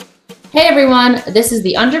Hey everyone, this is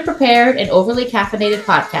the Underprepared and Overly Caffeinated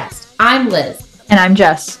podcast. I'm Liz. And I'm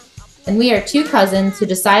Jess. And we are two cousins who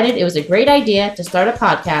decided it was a great idea to start a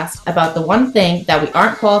podcast about the one thing that we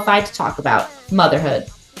aren't qualified to talk about, motherhood.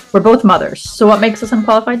 We're both mothers. So what makes us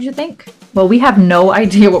unqualified, do you think? Well, we have no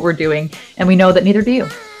idea what we're doing, and we know that neither do you.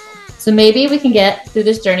 So maybe we can get through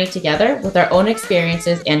this journey together with our own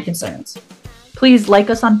experiences and concerns. Please like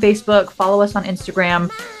us on Facebook, follow us on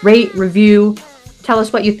Instagram, rate, review, tell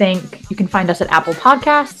us what you think. You can find us at Apple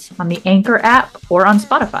Podcasts, on the Anchor app, or on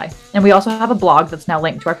Spotify. And we also have a blog that's now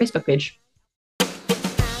linked to our Facebook page.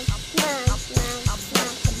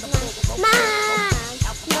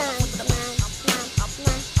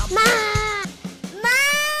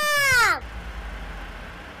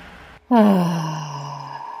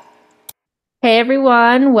 Hey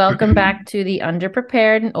everyone, welcome back to the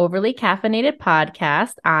Underprepared and Overly Caffeinated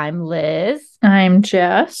podcast. I'm Liz. I'm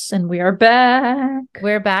Jess, and we are back.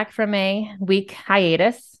 We're back from a week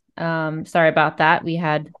hiatus. Sorry about that. We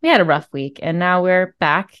had a rough week, and now we're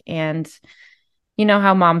back. And you know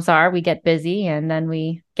how moms are. We get busy, and then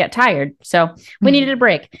we get tired. So we needed a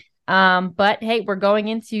break. But hey, we're going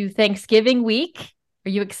into Thanksgiving week.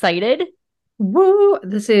 Are you excited? Woo!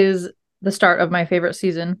 This is the start of my favorite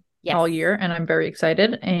season. Yes. All year, and I'm very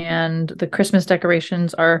excited. And the Christmas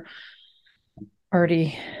decorations are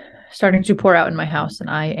already starting to pour out in my house,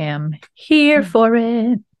 and I am here for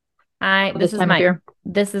it.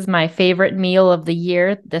 This is my favorite meal of the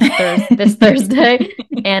year this Thursday,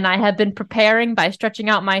 and I have been preparing by stretching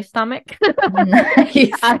out my stomach.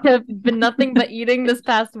 Nice. I have been nothing but eating this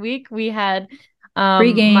past week. We had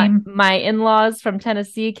Pre-game. My in-laws from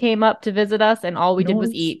Tennessee came up to visit us, and all we did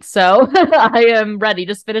was eat. So I am ready.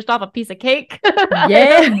 Just finished off a piece of cake.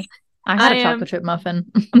 Yeah. I had a chocolate chip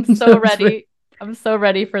muffin. I'm so ready. I'm so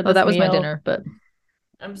ready for this meal. That was my dinner, but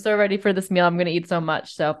I'm so ready for this meal. I'm going to eat so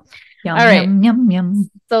much. So, yum, all right. Yum, yum,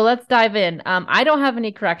 yum. So let's dive in. I don't have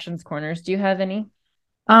any corrections corners. Do you have any?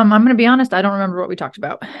 I'm going to be honest. I don't remember what we talked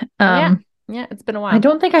about. Yeah, it's been a while. I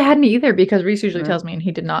don't think I had any either because Reese usually tells me and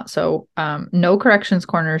he did not. So no corrections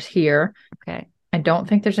corners here. Okay. I don't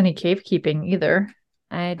think there's any cave keeping either.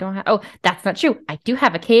 I don't have. Oh, that's not true. I do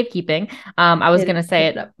have a cave keeping. I was going to say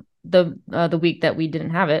it the week that we didn't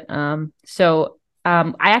have it. So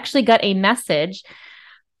I actually got a message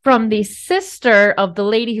from the sister of the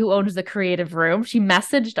lady who owns the creative room. She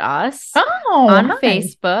messaged us on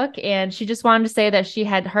Facebook, and she just wanted to say that she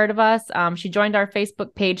had heard of us. She joined our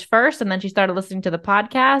Facebook page first, and then she started listening to the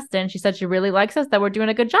podcast, and she said she really likes us, that we're doing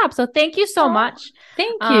a good job. So thank you so much.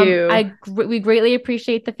 Thank you. We greatly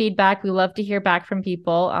appreciate the feedback. We love to hear back from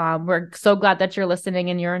people. We're so glad that you're listening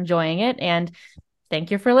and you're enjoying it. And thank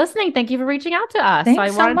you for listening. Thank you for reaching out to us.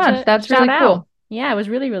 Thanks so much. That's really cool. Yeah, it was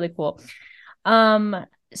really, really cool.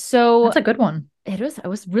 So that's a good one. It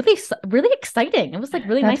was really, really exciting. It was like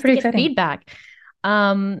really nice to get feedback.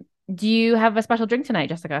 Do you have a special drink tonight,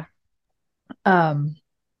 Jessica? I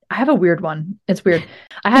have a weird one. It's weird.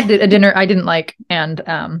 I had a dinner I didn't like, and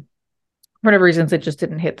for whatever reasons, it just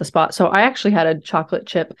didn't hit the spot. So I actually had a chocolate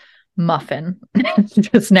chip muffin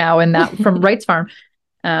just now, and that from Wright's Farm,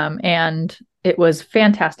 and it was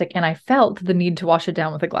fantastic. And I felt the need to wash it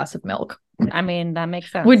down with a glass of milk. I mean, that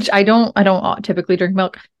makes sense. Which I don't typically drink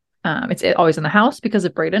milk. It's always in the house because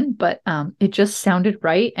of Brayden, but it just sounded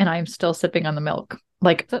right. And I'm still sipping on the milk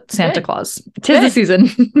like Santa Claus. 'Tis the season.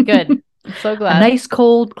 Good. I'm so glad. A nice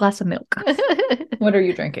cold glass of milk. What are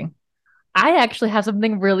you drinking? I actually have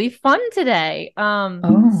something really fun today.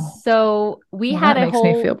 So that makes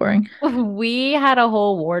me feel boring. We had a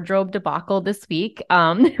whole wardrobe debacle this week.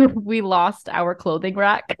 We lost our clothing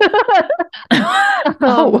rack.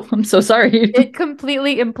 I'm so sorry. It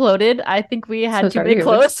completely imploded. I think we had too many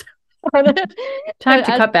clothes. Time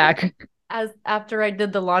to cut back. After I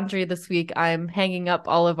did the laundry this week, I'm hanging up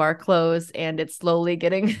all of our clothes, and it's slowly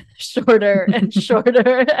getting shorter and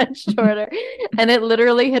shorter and shorter, and it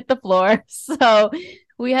literally hit the floor. So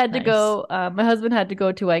we had to go. My husband had to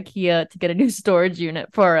go to IKEA to get a new storage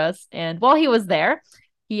unit for us, and while he was there,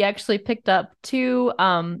 he actually picked up 2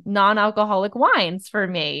 non-alcoholic wines for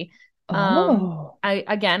me.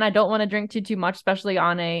 I don't want to drink too much, especially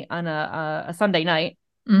on a Sunday night.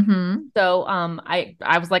 Mm-hmm. So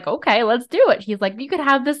I was like, okay, let's do it. He's like, you could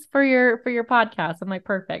have this for your podcast. I'm like,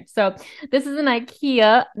 perfect. So this is an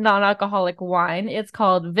IKEA non-alcoholic wine. It's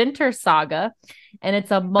called Winter Saga, and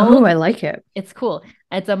it's a mold. Oh, I like it. It's cool.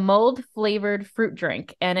 It's a mold flavored fruit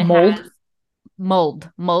drink, and it has mold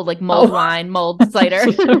like mold wine, mold cider,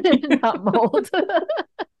 not mold.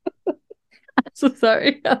 I'm so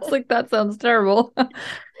sorry. I was like, that sounds terrible.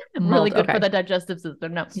 Really good for the digestive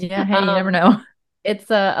system. No. Yeah, hey, you never know.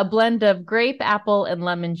 It's a blend of grape, apple, and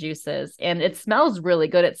lemon juices, and it smells really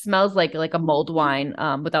good. It smells like a mulled wine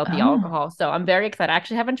without the Oh, alcohol. So I'm very excited. I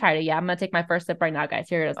actually haven't tried it yet. I'm gonna take my first sip right now, guys.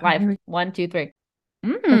 Here it is, live. very 1, 2, 3.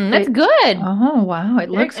 That's perfect. good. Oh, wow. It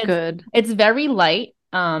looks good. It's very light.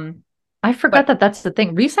 I forgot But that that's the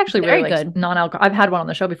thing. Reese actually really very likes good. non-alcohol. I've had one on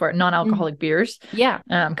the show before, Mm, non-alcoholic beers. yeah,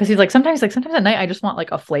 Because he's like sometimes at night I just want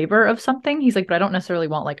like a flavor of something. He's like, but I don't necessarily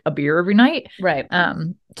want like a beer every night. right.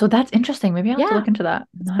 So that's interesting. Maybe I'll have to Yeah, look into that.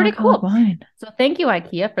 it's pretty Non-alcoholic cool. wine. So thank you,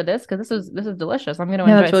 IKEA, for this, because this is delicious. I'm gonna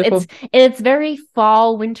Yeah, enjoy that's it. really cool. It's very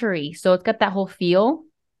fall wintry, so it's got that whole feel.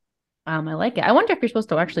 I like it. I wonder if you're supposed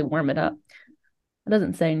to actually warm it up. It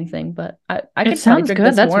doesn't say anything, but I It could probably sounds drink good.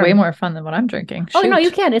 this That's way warm. more fun than what I'm drinking. Oh no, you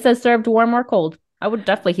Shoot. can. It says served warm or cold. I would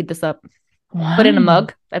definitely heat this up. Put in a Wow.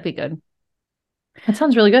 mug. That'd be good. That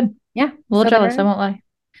sounds really good. A Yeah. little So jealous, I there. won't lie.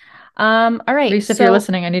 All right. Reese, if you're So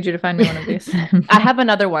listening, I need you to find me one of these. I have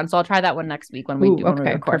another one, so I'll try that one next week Ooh, when we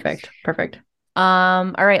okay. record. Perfect. Perfect.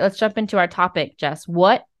 All right, let's jump into our topic, Jess.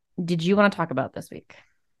 What did you want to talk about this week?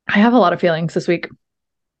 I have a lot of feelings this week.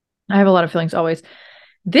 I have a lot of feelings always.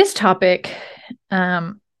 This topic,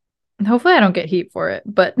 hopefully I don't get heat for it,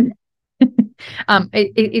 but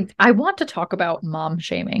I want to talk about mom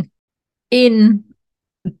shaming in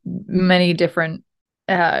many different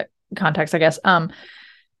contexts, I guess.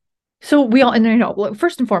 So we all, and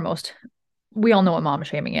first and foremost, we all know what mom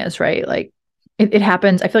shaming is, right? Like it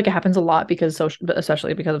happens. I feel like it happens a lot because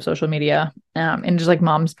especially because of social media, and just like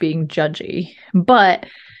moms being judgy. But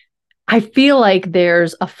I feel like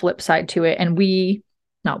there's a flip side to it, and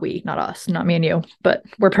not us, not me and you, but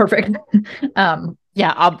we're perfect.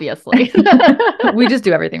 Yeah, obviously. We just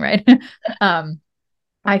do everything right.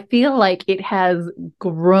 I feel like it has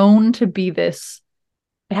grown to be this,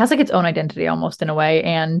 it has like its own identity almost in a way.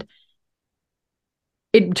 And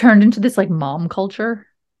it turned into this like mom culture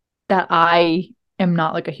that I am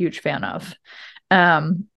not like a huge fan of.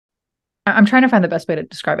 I'm trying to find the best way to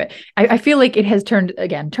describe it. I feel like it has turned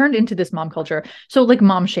into this mom culture. So like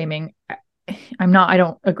mom shaming, I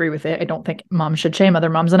don't agree with it. I don't think moms should shame other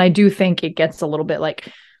moms. And I do think it gets a little bit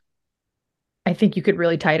like, I think you could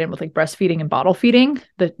really tie it in with like breastfeeding and bottle feeding,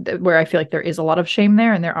 where I feel like there is a lot of shame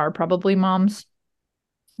there. And there are probably moms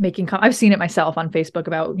I've seen it myself on Facebook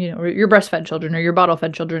about, your breastfed children or your bottle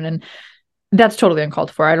fed children. And that's totally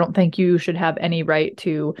uncalled for. I don't think you should have any right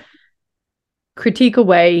to critique a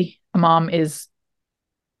way a mom is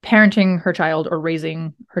parenting her child or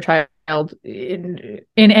raising her child in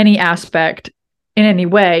any aspect, in any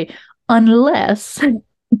way, unless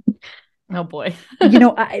Oh boy.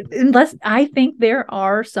 unless I think there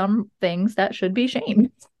are some things that should be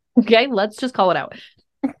shamed. Okay, let's just call it out.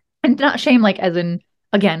 And not shame like as in,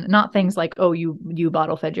 again, not things like, oh, you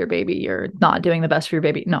bottle fed your baby, you're not doing the best for your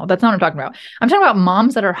baby. No, that's not what I'm talking about. I'm talking about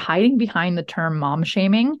moms that are hiding behind the term mom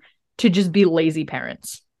shaming to just be lazy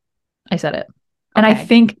parents. I said it. And Okay.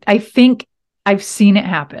 I think I've seen it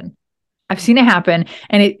happen. I've seen it happen.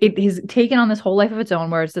 And it has taken on this whole life of its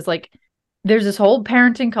own where it's just like, there's this whole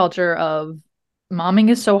parenting culture of momming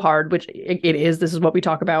is so hard, which it is. This is what we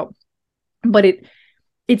talk about. But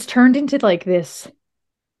it's turned into like this,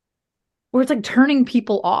 where it's like turning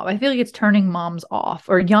people off. I feel like it's turning moms off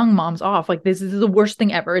or young moms off. Like this is the worst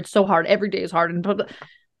thing ever. It's so hard. Every day is hard. And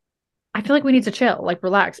I feel like we need to chill, like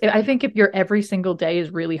relax. I think if your every single day is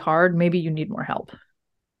really hard, maybe you need more help.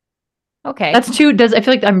 Okay. I feel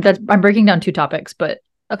like I'm breaking down two topics, but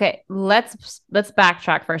Okay, let's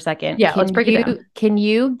backtrack for a second. Yeah, let's break it down. Can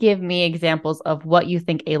you give me examples of what you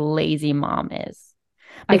think a lazy mom is?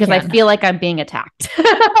 Because I feel like I'm being attacked.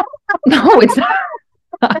 No, it's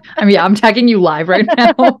not. I mean, I'm tagging you live right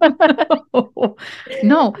now.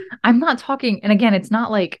 No, I'm not talking. And again, it's not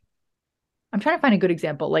like, I'm trying to find a good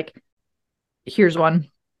example. Like, here's one.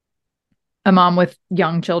 A mom with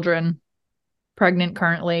young children, pregnant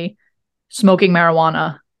currently, smoking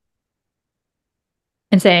marijuana,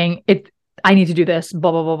 and saying, I need to do this,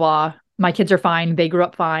 blah, blah, blah, blah. My kids are fine. They grew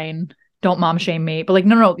up fine. Don't mom shame me. But like,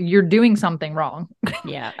 no, you're doing something wrong.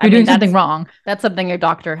 Yeah. You're doing something wrong. That's something your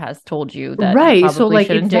doctor has told you that right. You so like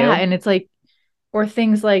it's do. that. And it's like, or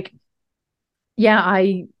things like, yeah,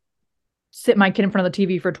 I sit my kid in front of the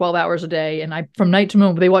TV for 12 hours a day. And from night to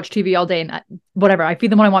moon, they watch TV all day and whatever. I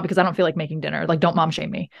feed them what I want because I don't feel like making dinner. Like, don't mom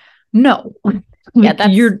shame me. No. Yeah.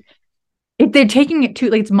 They're taking it too,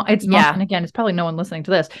 like it's yeah. And again, it's probably no one listening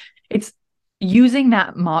to this. It's using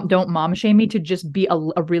that don't mom shame me to just be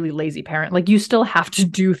a really lazy parent. Like, you still have to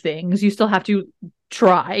do things. You still have to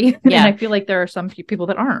try. Yeah. And I feel like there are some people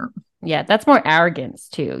that aren't. Yeah, that's more arrogance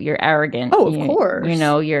too. You're arrogant. Oh, of course.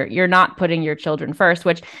 You're not putting your children first,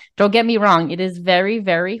 which, don't get me wrong, it is very,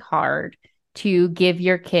 very hard to give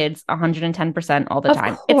your kids 110% all the Of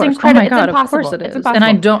time. It's course. incredible. Oh my God, It's impossible. of course it It's is. And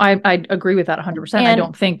impossible. I agree with that 100%. I And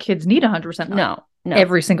don't think kids need 100% no.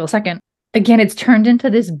 every single second. Again, it's turned into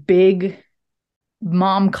this big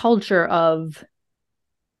mom culture of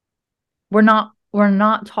we're not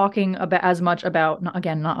talking about as much about,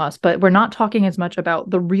 again, not us, but we're not talking as much about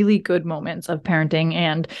the really good moments of parenting.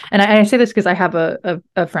 And I say this because I have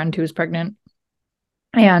a friend who's pregnant,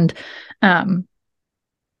 and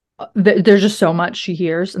there's just so much she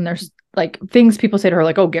hears, and there's like things people say to her,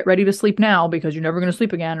 like, oh, get ready to sleep now because you're never going to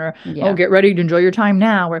sleep again, or oh, get ready to enjoy your time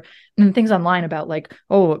now, or and things online about like,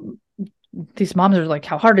 oh, these moms are like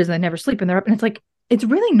how hard it is and they never sleep and they're up, and it's like, it's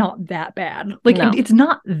really not that bad. Like it's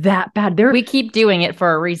not that bad. We keep doing it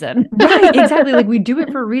for a reason. Right, exactly. Like we do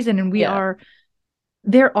it for a reason, and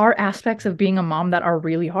there are aspects of being a mom that are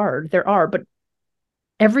really hard. There are, but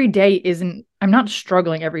every day isn't, I'm not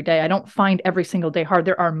struggling every day. I don't find every single day hard.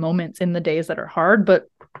 There are moments in the days that are hard, but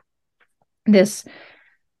I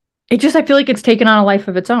feel like it's taken on a life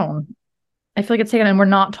of its own. I feel like it's taken, and we're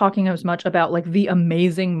not talking as much about like the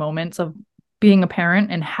amazing moments of being a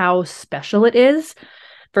parent and how special it is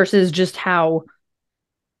versus just how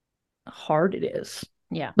hard it is.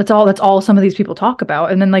 Yeah. That's all some of these people talk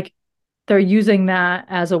about. And then like they're using that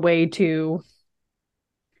as a way to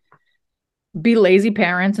be lazy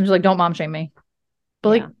parents and just like, don't mom shame me. But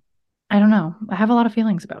like, I don't know. I have a lot of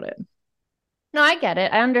feelings about it. No, I get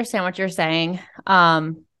it. I understand what you're saying.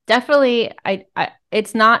 Definitely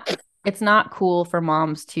it's not cool for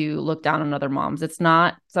moms to look down on other moms. It's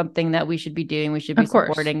not something that we should be doing. We should be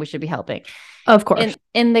supporting. We should be helping. Of course.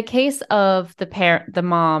 In the case of the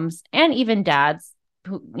moms and even dads,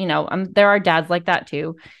 who, there are dads like that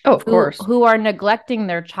too. Oh, of course. Who are neglecting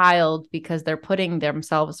their child because they're putting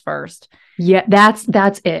themselves first. Yeah, that's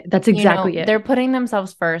it. That's exactly it. They're putting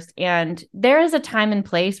themselves first, and there is a time and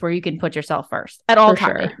place where you can put yourself first at all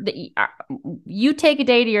times. Sure. You take a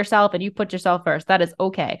day to yourself and you put yourself first. That is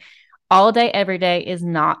okay. All day, every day is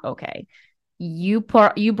not okay. You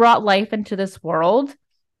brought life into this world,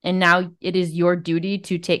 and now it is your duty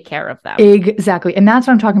to take care of them. Exactly. And that's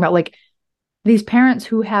what I'm talking about. Like these parents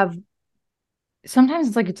who have,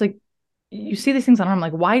 sometimes it's like you see these things on, I'm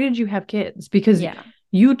like, why did you have kids? Because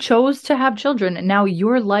you chose to have children, and now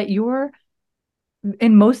you're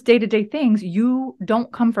in most day-to-day things, you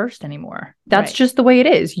don't come first anymore. That's just the way it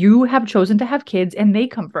is. You have chosen to have kids and they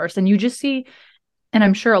come first. And you just see, and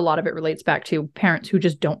I'm sure a lot of it relates back to parents who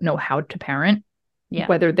just don't know how to parent,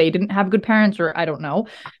 whether they didn't have good parents or I don't know,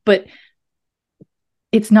 but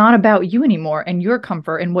it's not about you anymore and your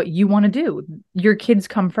comfort and what you want to do. Your kids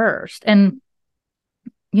come first. And,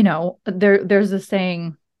 there's this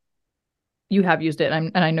saying, you have used it,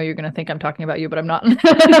 and I know you're going to think I'm talking about you, but I'm not.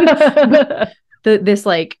 This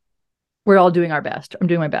like, we're all doing our best. I'm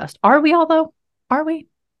doing my best. Are we all though? Are we?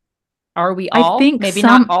 Are we all? I think maybe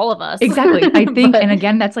not all of us. Exactly. I think, and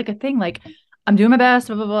again, that's like a thing. Like, I'm doing my best.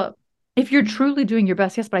 Blah, blah, blah. If you're truly doing your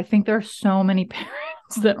best, yes, but I think there are so many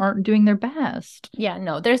parents that aren't doing their best. Yeah,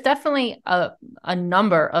 no, there's definitely a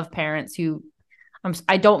number of parents who,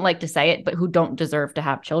 I don't like to say it, but who don't deserve to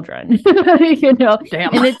have children.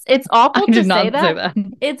 Damn. And it's awful to say that. Say that.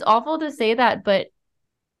 It's awful to say that, but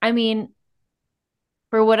I mean,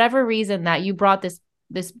 for whatever reason that you brought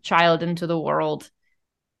this child into the world,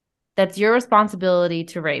 that's your responsibility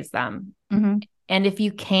to raise them. Mm-hmm. And if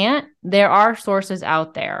you can't, there are sources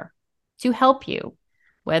out there to help you,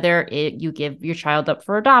 whether you give your child up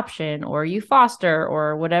for adoption or you foster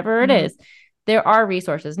or whatever it is. There are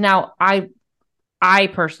resources. Now, I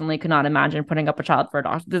personally could not imagine putting up a child for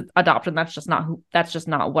adoption. That's just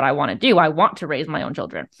not what I want to do. I want to raise my own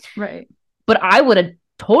children. Right. But I would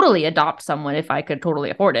totally adopt someone if I could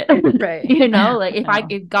totally afford it. Right. Like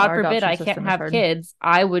if God forbid I can't have kids,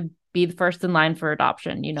 I would be the first in line for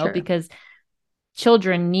adoption, because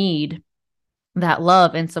children need that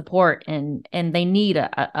love and support, and they need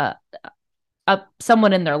a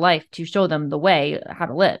someone in their life to show them the way how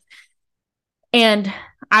to live. And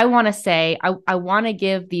I want to say, I want to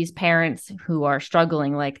give these parents who are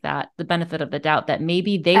struggling like that the benefit of the doubt that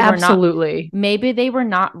maybe they were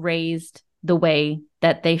not raised the way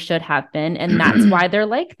that they should have been, and that's why they're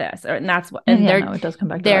like this, and that's what. And it does come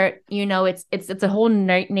back to that. It's a whole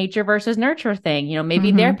nature versus nurture thing.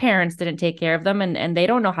 Maybe their parents didn't take care of them, and they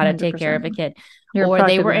don't know how to 100%. Take care of a kid, or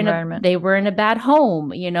they were in a bad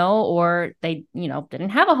home, or they didn't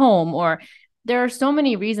have a home, or there are so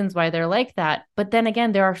many reasons why they're like that. But then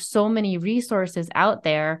again, there are so many resources out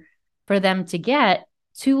there for them to get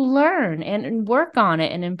to learn and work on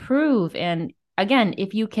it and improve. And again,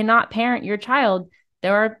 if you cannot parent your child,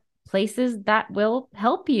 there are places that will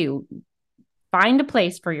help you. find a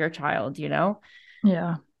place for your child, you know,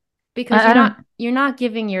 Yeah. because I don't, you're not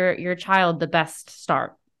giving your child the best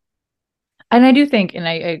start. and I do think, and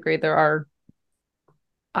I agree,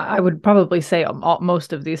 I would probably say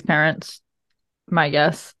most of these parents, my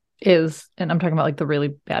guess is, and I'm talking about like the really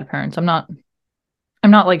bad parents. I'm not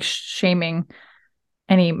like shaming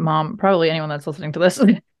any mom, probably anyone that's listening to this,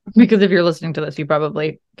 because if you're listening to this, you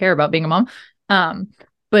probably care about being a mom.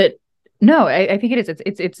 But no, I think it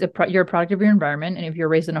is. You're a product of your environment, and if you're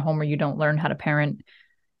raised in a home where you don't learn how to parent,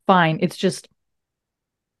 fine. It's just,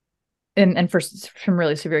 and for some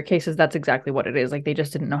really severe cases, that's exactly what it is. Like they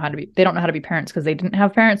just didn't know how to be. They don't know how to be parents because they didn't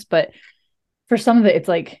have parents. But for some of it, it's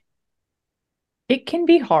like it can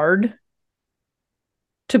be hard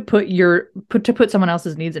to put someone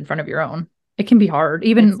else's needs in front of your own. It can be hard,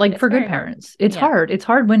 even like It's for good very hard. parents. It's Yeah. hard. It's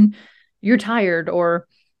hard when you're tired or,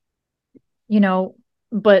 you know,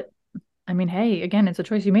 but I mean, hey, again, it's a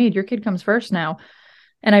choice you made. Your kid comes first now.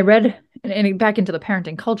 And I read and back into the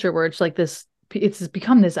parenting culture where it's like this, it's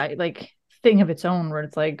become this like thing of its own where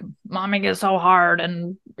it's like, momming is so hard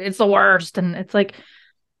and it's the worst. And it's like,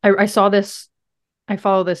 I saw this, I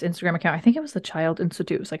follow this Instagram account. I think it was the Child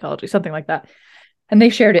Institute of Psychology, something like that. And they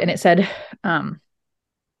shared it and it said,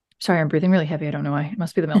 sorry, I'm breathing really heavy. I don't know why. It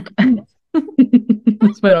must be the milk.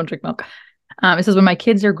 That's why I don't drink milk. It says, when my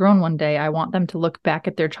kids are grown one day, I want them to look back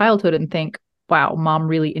at their childhood and think, wow, mom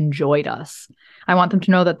really enjoyed us. I want them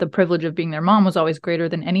to know that the privilege of being their mom was always greater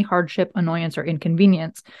than any hardship, annoyance, or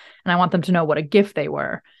inconvenience. And I want them to know what a gift they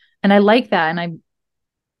were. And I like that. And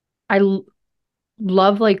I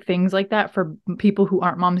love like things like that for people who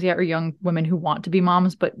aren't moms yet or young women who want to be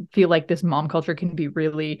moms, but feel like this mom culture can be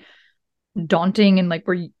really daunting and like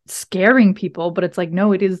we're scaring people. But it's like,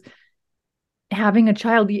 no, it is having a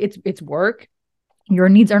child. It's work. Your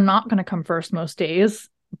needs are not going to come first most days.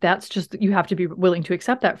 That's just, you have to be willing to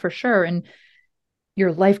accept that for sure. And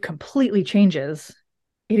your life completely changes.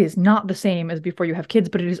 It is not the same as before you have kids,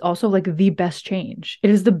 but it is also like the best change. It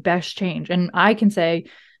is the best change. And I can say,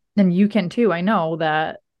 and you can too, I know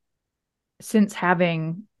that since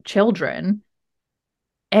having children,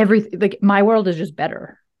 everything, like my world is just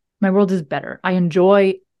better. My world is better. I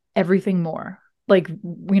enjoy everything more. Like,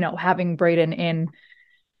 you know, having Brayden in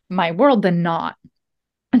my world than not.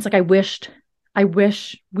 It's like I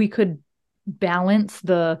wish we could balance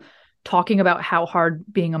the talking about how hard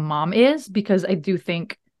being a mom is, because I do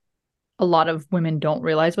think a lot of women don't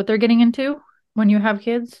realize what they're getting into when you have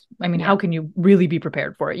kids. I mean, how can you really be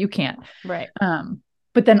prepared for it? You can't. Right.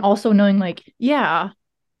 But then also knowing like, yeah,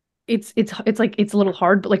 it's like it's a little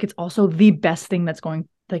hard, but like it's also the best thing that's going,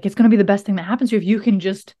 like it's going to be the best thing that happens to you if you can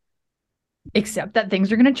just accept that things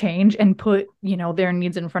are going to change and put, you know, their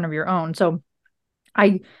needs in front of your own. So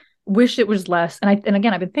I wish it was less. And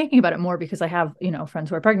again, I've been thinking about it more because I have, you know, friends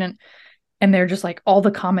who are pregnant and they're just like all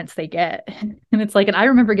the comments they get. And it's like, and I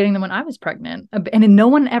remember getting them when I was pregnant, and no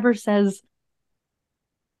one ever says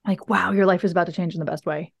like, wow, your life is about to change in the best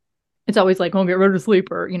way. It's always like, oh, get rid of sleep,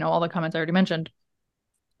 or, you know, all the comments I already mentioned.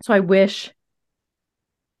 So I wish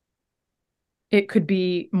it could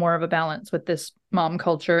be more of a balance with this mom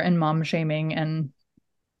culture and mom shaming. And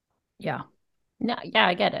yeah. No, yeah,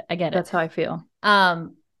 I get it. I get it. That's how I feel.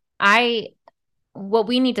 I what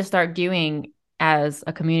we need to start doing as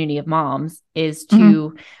a community of moms is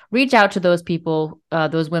to reach out to those people,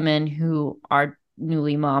 those women who are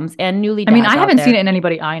newly moms and newly dads. I mean, I haven't seen it in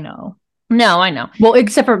anybody I know. No, I know. Well,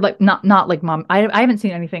 except for like not like mom. I haven't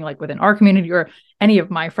seen anything like within our community or any of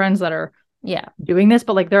my friends that are doing this,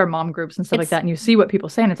 but like there are mom groups and stuff like that, and you see what people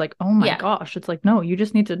say and it's like, oh my gosh, it's like, no, you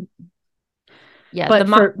just need to. Yeah, but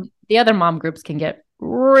the other mom groups can get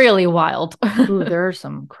really wild. Ooh, there are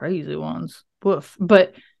some crazy ones. Woof.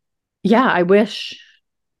 But yeah, I wish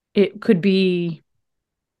it could be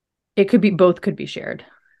both could be shared.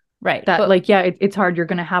 Right. That like, yeah, it's hard. You're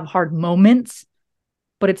going to have hard moments,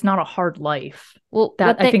 but it's not a hard life. Well,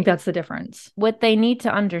 I think that's the difference. What they need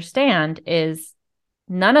to understand is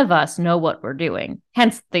none of us know what we're doing.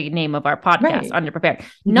 Hence the name of our podcast, Underprepared.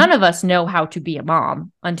 None of us know how to be a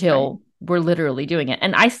mom until we're literally doing it.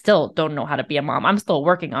 And I still don't know how to be a mom. I'm still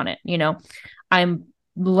working on it. You know, I'm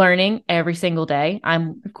learning every single day.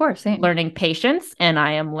 I'm learning patience, and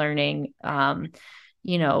I am learning, anger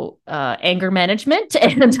management,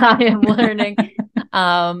 and I am learning,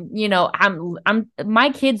 my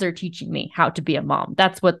kids are teaching me how to be a mom.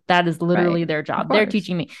 That is literally their job. They're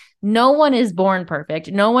teaching me. No one is born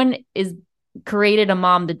perfect. No one is created a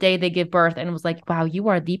mom the day they give birth and was like, wow, you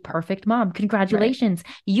are the perfect mom. Congratulations.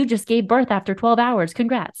 You just gave birth after 12 hours.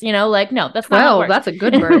 Congrats. You know, like, no, that's 12. That's a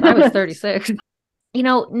good birth. I was 36. You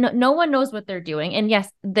know, no one knows what they're doing. And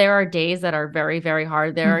yes, there are days that are very, very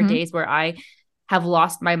hard. There are days where I have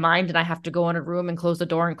lost my mind and I have to go in a room and close the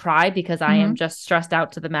door and cry because I am just stressed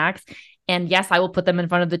out to the max. And yes, I will put them in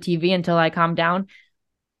front of the TV until I calm down,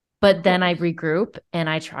 but then I regroup and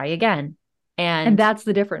I try again. And that's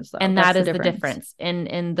the difference, though. And that's that is the difference.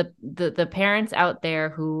 And the parents out there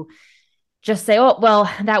who just say, "Oh,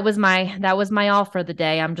 well, that was my all for the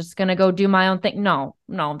day. I'm just gonna go do my own thing." No,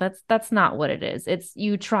 that's not what it is. It's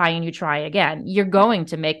you try and you try again. You're going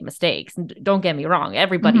to make mistakes. Don't get me wrong.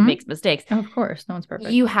 Everybody makes mistakes. Of course, no one's perfect.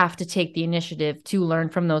 You have to take the initiative to learn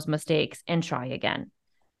from those mistakes and try again.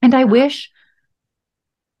 And I wish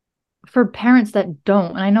for parents that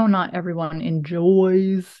don't, and I know not everyone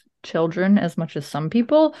enjoys children as much as some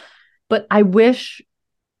people, but I wish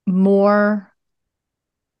more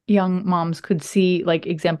young moms could see like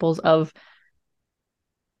examples of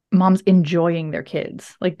moms enjoying their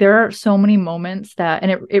kids. Like there are so many moments that,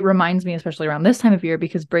 and it reminds me, especially around this time of year,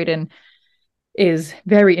 because Brayden is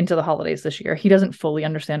very into the holidays this year. He doesn't fully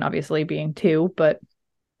understand, obviously, being 2, but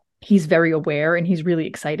he's very aware and he's really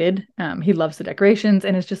excited. He loves the decorations,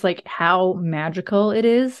 and it's just like how magical it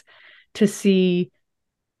is to see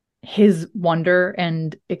his wonder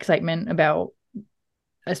and excitement about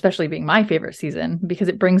especially being my favorite season, because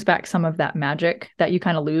it brings back some of that magic that you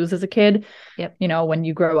kind of lose as a kid. Yep. You know, when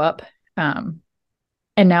you grow up.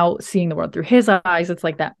 And now seeing the world through his eyes, it's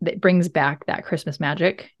like that it brings back that Christmas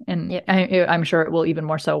magic. And yep. I'm sure it will even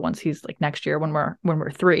more so once he's like next year when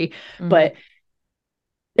we're 3. But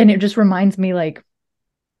and it just reminds me, like,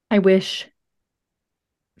 I wish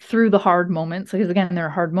through the hard moments, because again, there are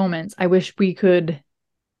hard moments, I wish we could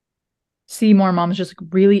see more moms just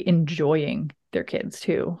really enjoying their kids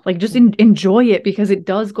too. Like just enjoy it, because it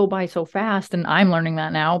does go by so fast. And I'm learning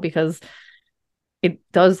that now, because it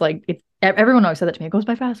does, like, everyone always said that to me. It goes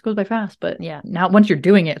by fast. But yeah, now once you're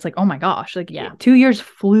doing it, it's like, oh my gosh, like 2 years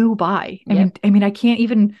flew by. I mean, I can't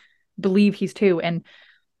even believe he's 2. And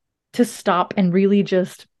to stop and really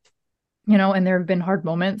just, you know, and there have been hard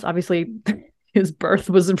moments. Obviously, his birth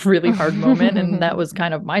was a really hard moment, and that was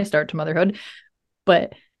kind of my start to motherhood.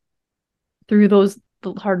 But through those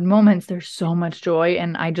hard moments, there's so much joy,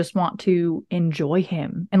 and I just want to enjoy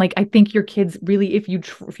him. And like, I think your kids really, if you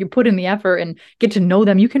put in the effort and get to know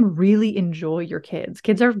them, you can really enjoy your kids.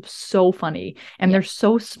 Kids are so funny, and they're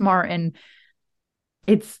so smart, and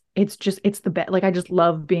it's the best. Like, I just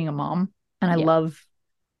love being a mom, and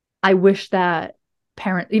I wish that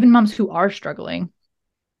even moms who are struggling,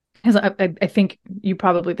 because I think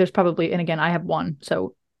there's probably, and again, I have one,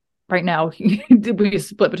 so right now we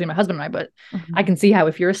split between my husband and I, but I can see how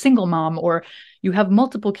if you're a single mom, or you have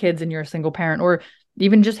multiple kids and you're a single parent, or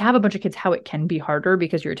even just have a bunch of kids, how it can be harder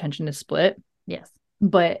because your attention is split. Yes.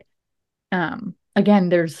 But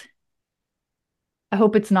again, I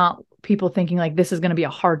hope it's not people thinking like this is going to be a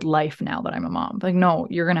hard life now that I'm a mom. Like, no,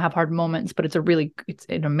 you're going to have hard moments, but it's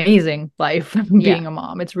an amazing life being a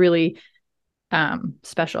mom. It's really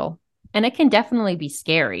special. And it can definitely be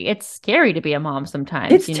scary. It's scary to be a mom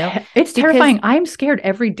sometimes, it's terrifying. I'm scared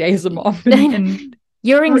every day as a mom. And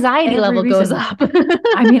your anxiety level goes up.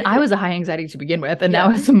 I mean, I was a high anxiety to begin with, and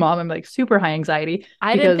now as a mom, I'm like super high anxiety.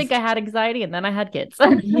 I didn't think I had anxiety, and then I had kids.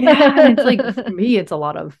 And it's like, for me, it's a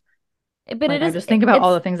lot of, but like, I just think about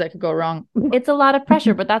all the things that could go wrong. It's a lot of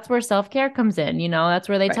pressure, but that's where self-care comes in. That's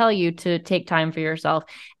where they tell you to take time for yourself.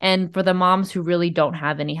 And for the moms who really don't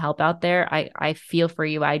have any help out there, I feel for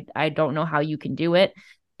you. I don't know how you can do it,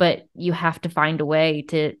 but you have to find a way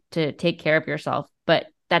to take care of yourself. But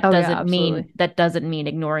that doesn't mean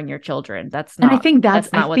ignoring your children. That's not. And I think that's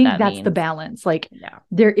the balance. Like,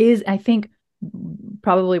 there is, I think,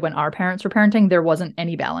 probably when our parents were parenting, there wasn't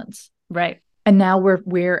any balance. Right. And now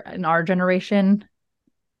we're in our generation,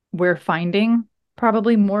 we're finding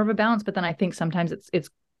probably more of a balance. But then I think sometimes it's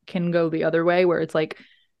can go the other way, where it's like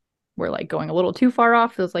we're like going a little too far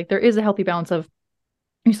off. So it's like there is a healthy balance of,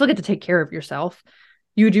 you still get to take care of yourself.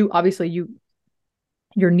 You do, obviously,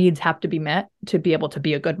 your needs have to be met to be able to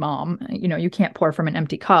be a good mom. You can't pour from an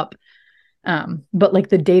empty cup. But like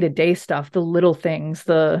the day-to-day stuff, the little things,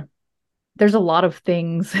 there's a lot of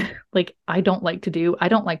things like I don't like to do. I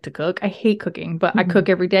don't like to cook. I hate cooking, but I cook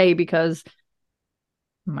every day because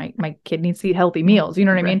my kid needs to eat healthy meals. You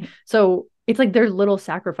know what I mean? So it's like there's little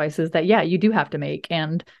sacrifices that, you do have to make.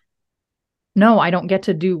 And no, I don't get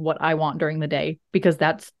to do what I want during the day because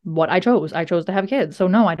that's what I chose. I chose to have kids. So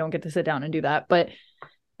no, I don't get to sit down and do that. But,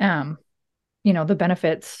 the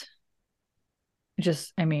benefits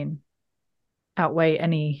just, outweigh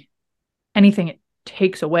anything it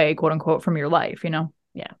takes away, quote unquote, from your life,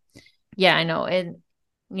 Yeah, I know. And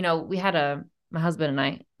we had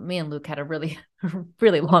me and Luke had a really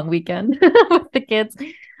really long weekend with the kids.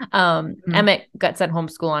 Emmett got sent home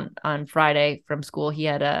school on Friday from school. He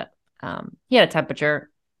had a temperature.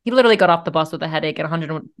 He literally got off the bus with a headache and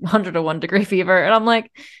 101 degree fever. And I'm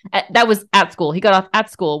like, that was at school. He got off at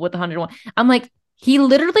school with 101. I'm like, we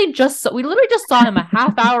literally just saw him a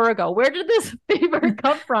half hour ago. Where did this fever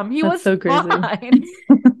come from? He was so crazy. Fine.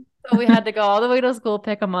 So we had to go all the way to school,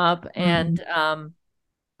 pick him up. And,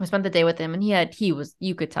 I spent the day with him, and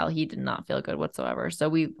you could tell he did not feel good whatsoever. So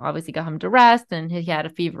we obviously got him to rest, and he had a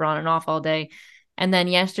fever on and off all day. And then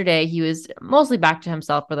yesterday he was mostly back to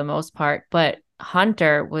himself for the most part, but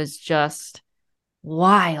Hunter was just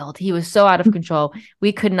wild. He was so out of control.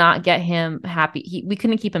 We could not get him happy. We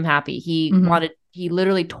couldn't keep him happy. He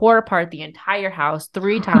literally tore apart the entire house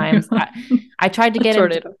 3 times. I tried to get him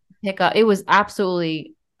to pick up. It was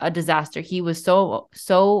absolutely a disaster. He was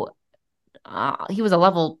he was a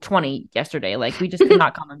level 20 yesterday. Like, we just could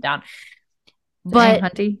not calm him down.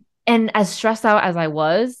 But and as stressed out as I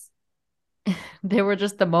was, there were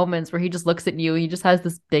just the moments where he just looks at you and he just has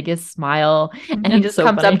this biggest smile, and he just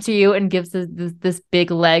comes up to you and gives this big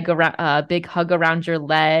big hug around your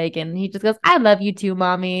leg, and he just goes, "I love you too,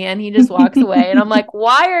 mommy," and he just walks away. And I'm like,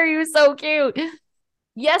 why are you so cute?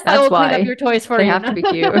 Yes, I will clean up your toys for you. They have to be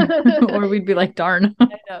cute, or we'd be like, darn. I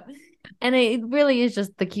know. And it really is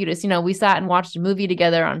just the cutest. We sat and watched a movie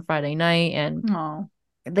together on Friday night, and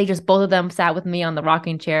they just, both of them sat with me on the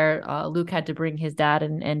rocking chair. Luke had to bring his dad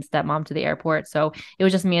and stepmom to the airport. So it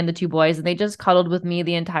was just me and the 2 boys, and they just cuddled with me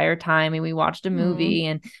the entire time. And we watched a movie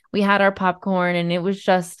and we had our popcorn, and it was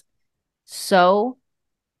just so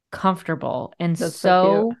comfortable and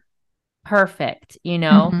so perfect,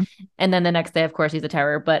 And then the next day, of course, he's a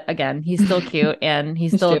terror, but again, he's still cute and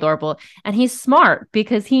he's still adorable, and he's smart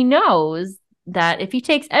because he knows that if he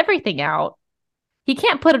takes everything out, he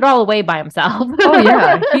can't put it all away by himself. Oh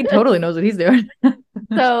yeah, he totally knows what he's doing.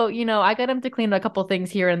 So, I got him to clean a couple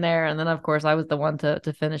things here and there, and then of course I was the one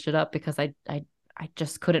to finish it up because I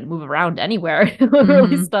just couldn't move around anywhere.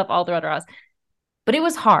 Literally stuff all throughout our house. But it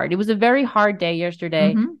was hard. It was a very hard day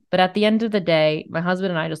yesterday. But at the end of the day, my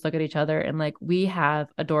husband and I just look at each other and like, we have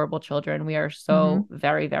adorable children. We are so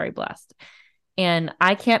very, very blessed. And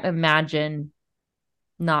I can't imagine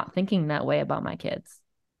not thinking that way about my kids.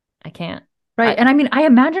 I can't. Right. And I mean, I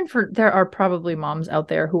imagine there are probably moms out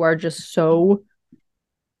there who are just so,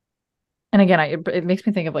 and again, it makes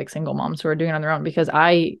me think of like single moms who are doing it on their own, because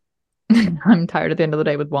I'm tired at the end of the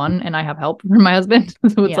day with one, and I have help from my husband.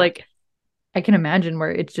 So it's like, I can imagine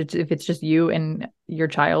where it's just, if it's just you and your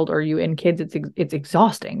child or you and kids, it's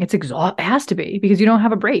exhausting. It has to be, because you don't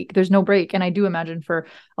have a break. There's no break. And I do imagine for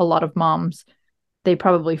a lot of moms, they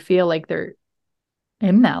probably feel like they're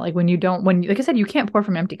in that, like like I said, you can't pour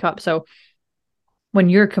from an empty cup. So when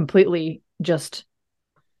you're completely just,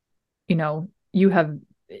 you have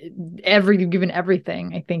you've given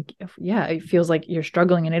everything, I think, it feels like you're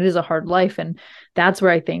struggling, and it is a hard life. And that's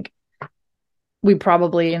where I think we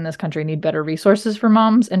probably in this country need better resources for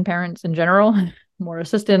moms and parents in general, more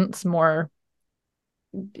assistance, more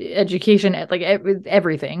education, like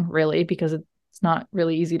everything really, because it's not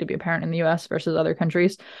really easy to be a parent in the US versus other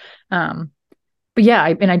countries. But yeah,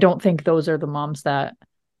 I don't think those are the moms that,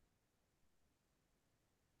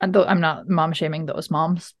 I'm not mom shaming those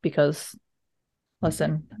moms, because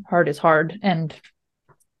listen, hard is hard. And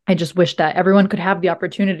I just wish that everyone could have the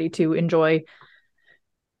opportunity to enjoy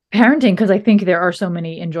parenting, because I think there are so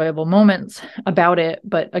many enjoyable moments about it.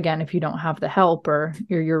 But again, if you don't have the help, or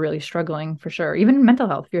you're really struggling, for sure, even mental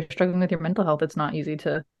health, if you're struggling with your mental health, it's not easy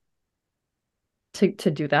to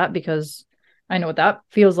do that, because I know what that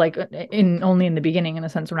feels like only in the beginning, in a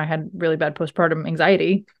sense, when I had really bad postpartum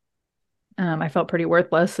anxiety. I felt pretty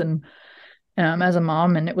worthless and as a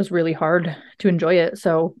mom, and it was really hard to enjoy it.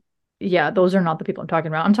 So yeah, those are not the people I'm talking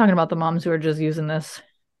about. I'm talking about the moms who are just using this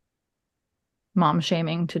mom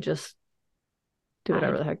shaming to just do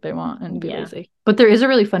whatever the heck they want and be lazy. But there is a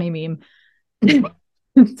really funny meme.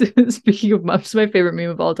 Speaking of moms, my favorite meme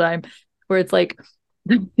of all time, where it's like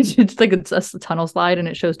it's a tunnel slide, and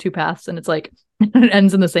it shows 2 paths, and it's like it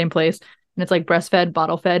ends in the same place, and it's like breastfed,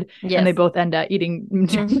 bottle fed, and they both end at eating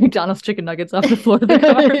McDonald's chicken nuggets off the floor of the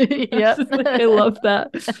car. Yeah, like, I love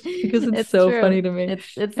that because it's so true. Funny to me.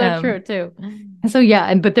 It's so true too. So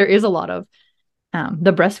yeah, but there is a lot of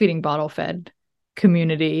the breastfeeding bottle fed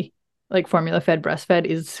community, like formula fed, breastfed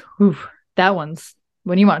is that one's,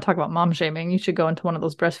 when you want to talk about mom shaming, you should go into one of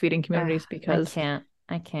those breastfeeding communities, because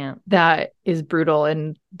I can't. That is brutal,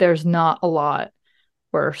 and there's not a lot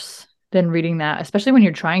worse than reading that, especially when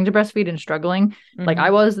you're trying to breastfeed and struggling, like I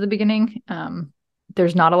was at the beginning.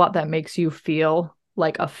 There's not a lot that makes you feel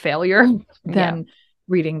like a failure than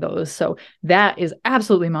reading those. So that is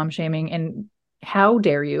absolutely mom shaming. And how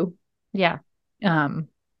dare you Yeah.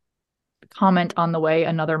 comment on the way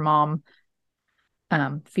another mom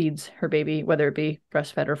feeds her baby, whether it be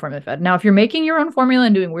breastfed or formula fed. Now, if you're making your own formula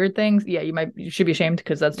and doing weird things, yeah, you should be ashamed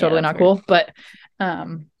because that's totally not cool. But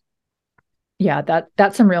yeah,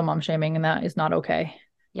 that's some real mom shaming, and that is not okay.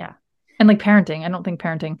 Yeah. And like parenting, I don't think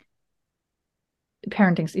parenting,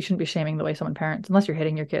 you shouldn't be shaming the way someone parents unless you're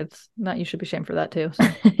hitting your kids. That you should be shamed for that too. So.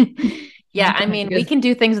 Yeah, I mean, we can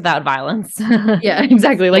do things without violence. Yeah,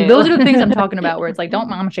 exactly. Like those are the things I'm talking about where it's like, don't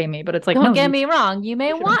mom shame me, but it's like, don't get me wrong. You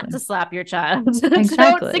may want to slap your child. Exactly.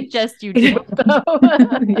 Don't suggest you do.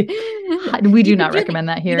 We do not recommend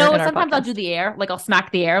that here. Sometimes I'll do the air, like I'll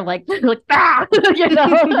smack the air, like ah,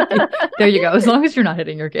 There you go. As long as you're not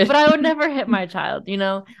hitting your kid. But I would never hit my child,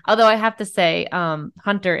 Although I have to say,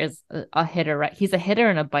 Hunter is a hitter, right? He's a hitter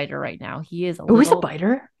and a biter right now. He is he's a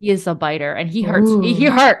biter. He is a biter, and he hurts. He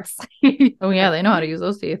hurts. Oh yeah, they know how to use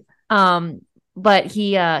those teeth. But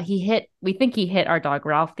he hit. We think he hit our dog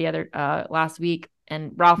Ralph the other last week,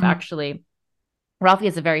 and Ralph Ralphie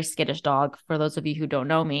is a very skittish dog. For those of you who don't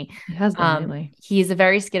know me, he has been lately. He's a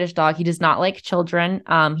very skittish dog. He does not like children.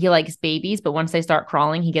 He likes babies, but once they start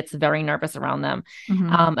crawling, he gets very nervous around them.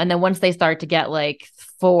 And then once they start to get like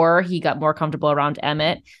 4, he got more comfortable around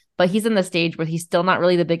Emmett. But he's in the stage where he's still not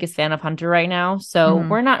really the biggest fan of Hunter right now. So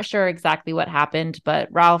we're not sure exactly what happened, but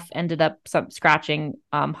Ralph ended up scratching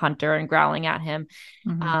Hunter and growling at him.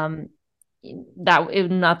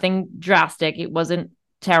 Nothing drastic. It wasn't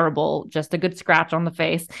terrible, just a good scratch on the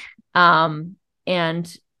face.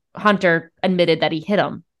 And Hunter admitted that he hit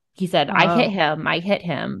him. He said, I hit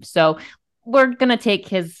him. So we're going to take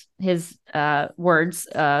his words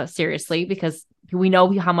seriously, because we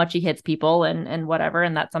know how much he hits people and whatever.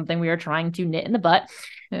 And that's something we are trying to nit in the butt.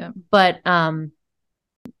 Yeah. But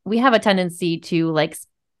we have a tendency to like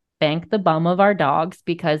spank the bum of our dogs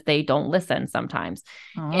because they don't listen sometimes.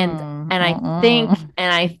 And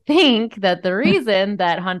I think that the reason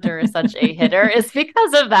that Hunter is such a hitter is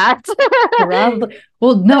because of that.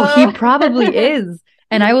 Well, no, he probably is.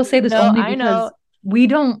 And I will say this only because we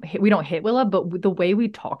don't hit Willa, but the way we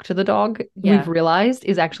talk to the dog, we've realized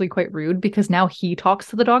is actually quite rude, because now he talks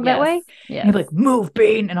to the dog that way. Yeah. He's like, move,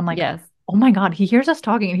 Bean. And I'm like, oh my God, he hears us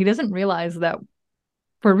talking and he doesn't realize that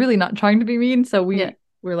we're really not trying to be mean. So we're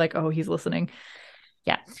like, oh, he's listening.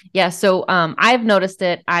 Yeah. So I've noticed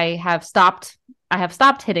it. I have stopped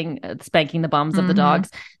spanking the bums of the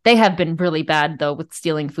dogs. They have been really bad though with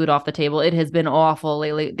stealing food off the table. It has been awful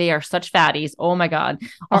lately. They are such fatties. Oh my God.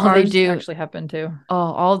 Ours actually have been too.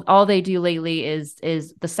 All they do lately is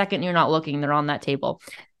the second you're not looking, they're on that table.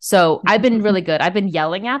 So I've been really good. I've been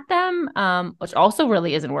yelling at them, which also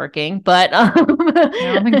really isn't working, but I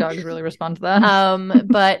don't think dogs really respond to that.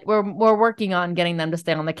 But we're working on getting them to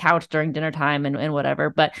stay on the couch during dinner time and whatever.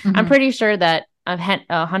 But I'm pretty sure that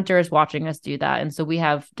Hunter is watching us do that. And so we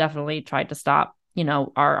have definitely tried to stop,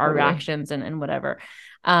 our reactions and whatever.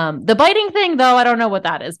 The biting thing though, I don't know what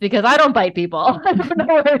that is, because I don't bite people. I don't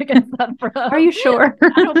know where to get that from. Are you sure?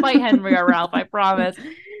 I don't bite Henry or Ralph, I promise.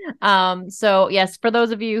 So yes, for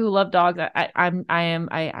those of you who love dogs,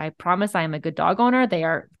 I promise I am a good dog owner. They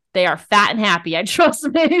are fat and happy. I trust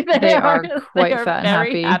me. They are quite fat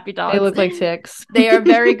and happy dogs. They look like ticks. They are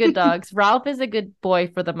very good dogs. Ralph is a good boy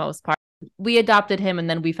for the most part. We adopted him, and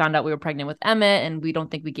then we found out we were pregnant with Emmett, and we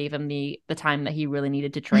don't think we gave him the time that he really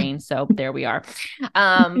needed to train. So there we are.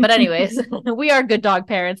 But anyways, we are good dog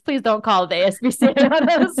parents. Please don't call the ASPCA on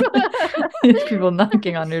us. People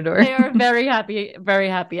knocking on your door. They are very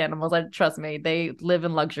happy animals. Trust me, they live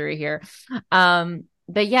in luxury here.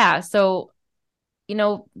 But yeah, so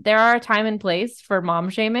there are a time and place for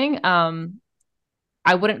mom shaming.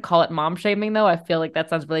 I wouldn't call it mom shaming though. I feel like that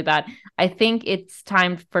sounds really bad. I think it's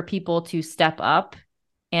time for people to step up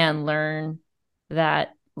and learn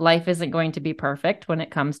that life isn't going to be perfect when it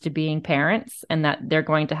comes to being parents, and that they're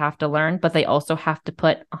going to have to learn, but they also have to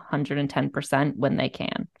put 110% when they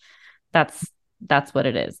can. That's what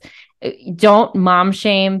it is. Don't mom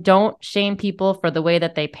shame. Don't shame people for the way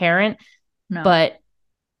that they parent, but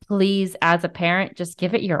please, as a parent, just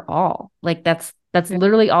give it your all. Like that's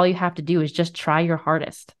literally all you have to do, is just try your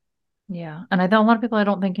hardest. Yeah. And I know a lot of people I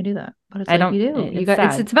don't think can do that, but you do.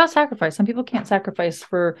 It's about sacrifice. Some people can't sacrifice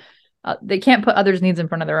for, they can't put others' needs in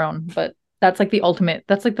front of their own, but that's like the ultimate,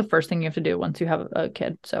 that's like the first thing you have to do once you have a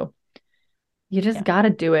kid. So you just got to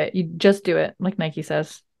do it. You just do it. Like Nike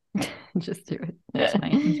says, just do it. That's my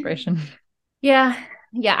inspiration. Yeah.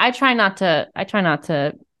 I try not to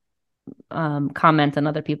comment on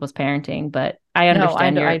other people's parenting, but I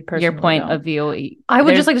understand I your personally point don't. of view. I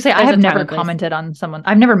would just like to say I There's have a time never and place. commented on someone.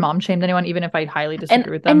 I've never mom shamed anyone, even if I highly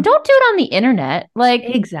disagree with them. And don't do it on the internet. Like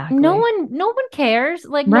Exactly. no one cares.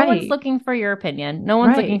 Like no one's Right. looking for your opinion. No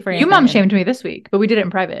one's looking Right. for your You mom opinion. shamed me this week, but we did it in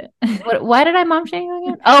private. Why did I mom shame you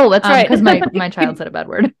again? Oh, that's right. Because my child said a bad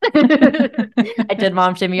word. I did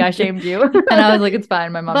mom shame you. I shamed you. And I was like, it's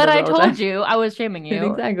fine. My mom But does it I all the time. told you I was shaming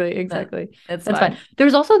you. Exactly. It's That's fine. fine.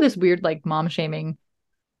 There's also this weird like mom shaming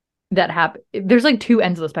that happen. There's like two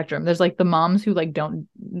ends of the spectrum. There's like the moms who like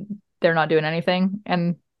they're not doing anything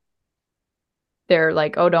and they're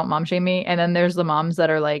like, oh, don't mom shame me. And then there's the moms that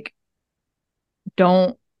are like,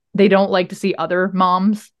 they don't like to see other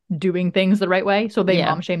moms doing things the right way. So they Yeah.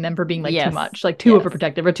 mom shame them for being like too Yes. much, like too Yes.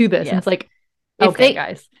 overprotective or too this. And Yes. it's like, If okay,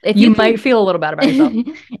 guys, if you can- might feel a little bad about yourself.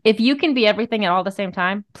 If you can be everything at all the same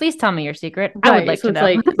time, please tell me your secret. I would like So to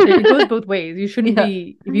it's know. like it goes both ways. You shouldn't Yeah.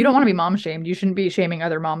 be if you don't want to be mom shamed, you shouldn't be shaming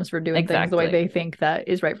other moms for doing things the way Exactly. they think that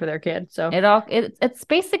is right for their kid. So it's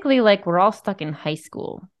basically like we're all stuck in high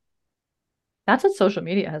school. that's what social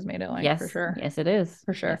media has made it like, Yes, for sure. yes, it is.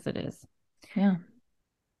 For sure. Yes, it is. Yeah.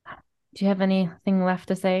 Do you have anything left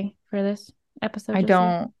to say for this episode? I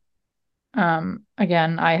don't.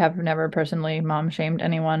 Again, I have never personally mom shamed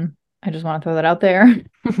anyone. I just want to throw that out there.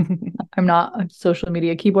 I'm not a social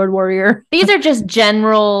media keyboard warrior. These are just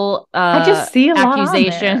general I just see a lot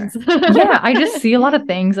accusations. Yeah, I just see a lot of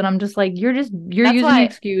things and I'm just like, you're That's using why- the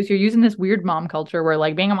excuse. You're using this weird mom culture where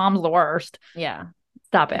like being a mom's the worst. Yeah.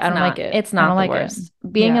 Stop it. I don't like it. It's I not don't the like worst.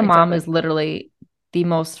 it. Being Yeah, a mom is exactly. literally the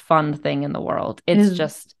most fun thing in the world. It is-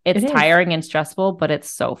 it's it is. tiring and stressful, but it's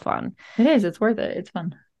so fun. It is. It's worth it. It's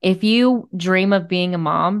fun. If you dream of being a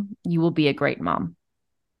mom, you will be a great mom.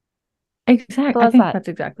 Exactly. I think that's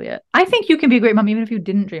exactly it. I think you can be a great mom even if you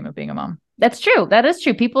didn't dream of being a mom. That's true. That is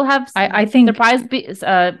true. People have I think surprised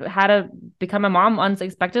how to become a mom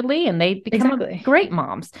unexpectedly, and they become great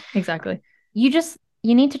moms. Exactly. You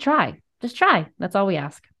need to try. Just try. That's all we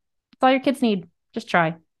ask. That's all your kids need. Just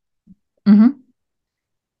try. Mm-hmm.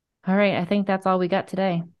 All right. I think that's all we got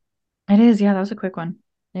today. It is. Yeah, that was a quick one.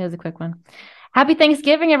 It was a quick one. Happy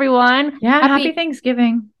Thanksgiving, everyone. Yeah, happy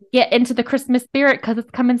Thanksgiving. Get into the Christmas spirit because it's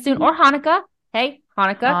coming soon. Or Hanukkah. Hey,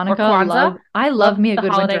 Hanukkah or Kwanzaa. I love me a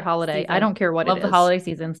good winter holiday. Season. I don't care what it is. Love the holiday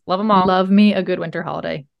seasons. Love them all. Love me a good winter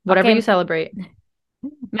holiday. Whatever you celebrate.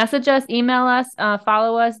 Message us, email us,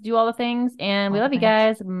 follow us, do all the things. And we love you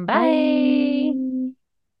guys. Bye.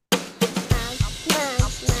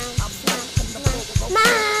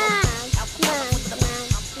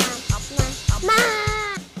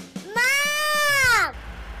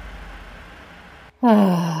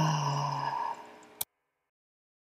 Mom!